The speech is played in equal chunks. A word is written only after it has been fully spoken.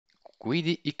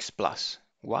Qidi X-Plus.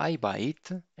 Why buy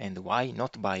it and why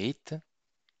not buy it?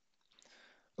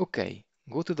 Okay,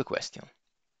 go to the question.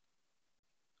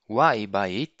 Why buy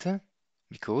it?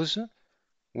 Because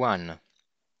 1.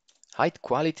 High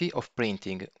quality of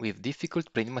printing with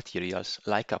difficult print materials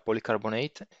like a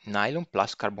polycarbonate, nylon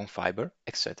plus carbon fiber,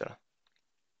 etc.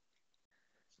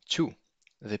 2.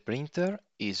 The printer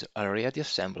is already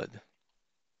assembled.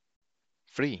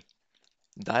 3.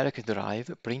 Direct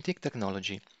drive printing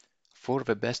technology for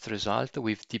the best result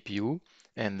with TPU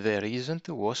and there isn't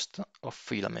waste of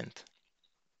filament.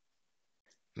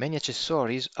 Many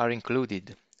accessories are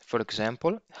included, for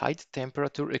example, high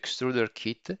temperature extruder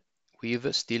kit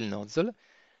with steel nozzle,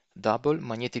 double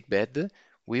magnetic bed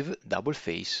with double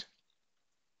face.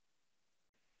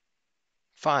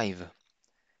 5.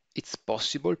 It's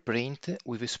possible print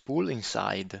with a spool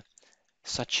inside,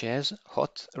 such as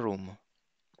hot room.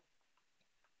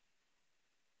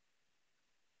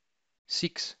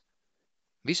 6.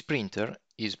 This printer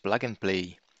is plug and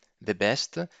play, the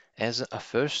best as a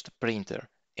first printer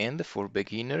and for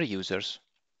beginner users.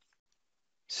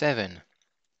 7.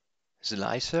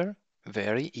 Slicer,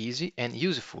 very easy and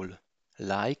useful,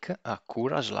 like a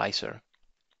Cura slicer.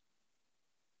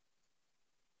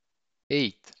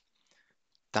 8.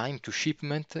 Time to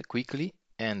shipment quickly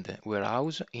and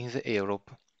warehouse in the Europe,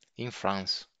 in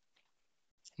France.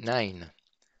 9.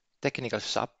 Technical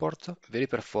support, very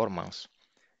performance.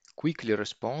 Quickly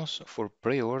response for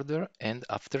pre-order and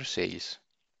after sales.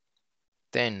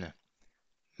 10.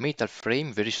 Metal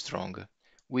frame very strong,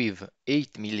 with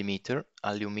 8 mm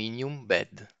aluminum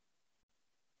bed.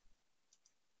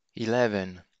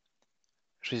 11.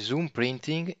 Resume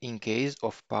printing in case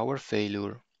of power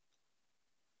failure.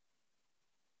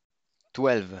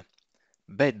 12.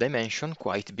 Bed dimension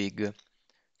quite big,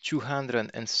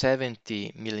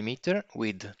 270 mm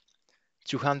width,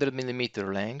 200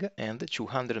 mm length and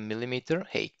 200 mm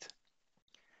height.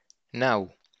 Now,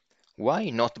 why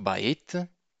not buy it?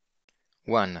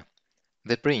 1.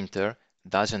 The printer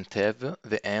doesn't have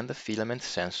the end filament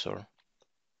sensor.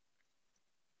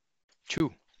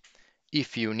 2.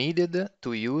 If you needed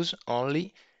to use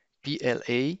only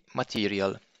PLA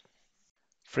material.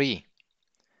 3.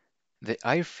 The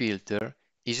air filter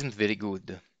isn't very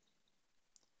good.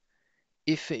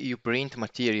 If you print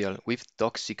material with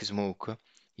toxic smoke,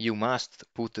 you must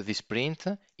put this print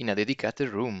in a dedicated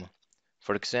room,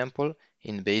 for example,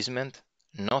 in basement,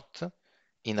 not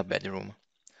in a bedroom.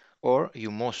 Or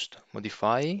you must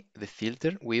modify the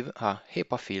filter with a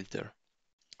HEPA filter.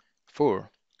 4.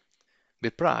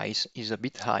 The price is a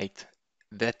bit high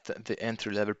than the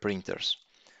entry-level printers,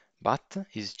 but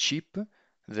is cheap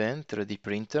than 3D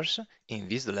printers in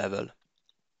this level.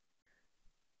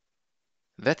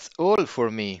 That's all for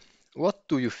me. What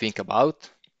do you think about?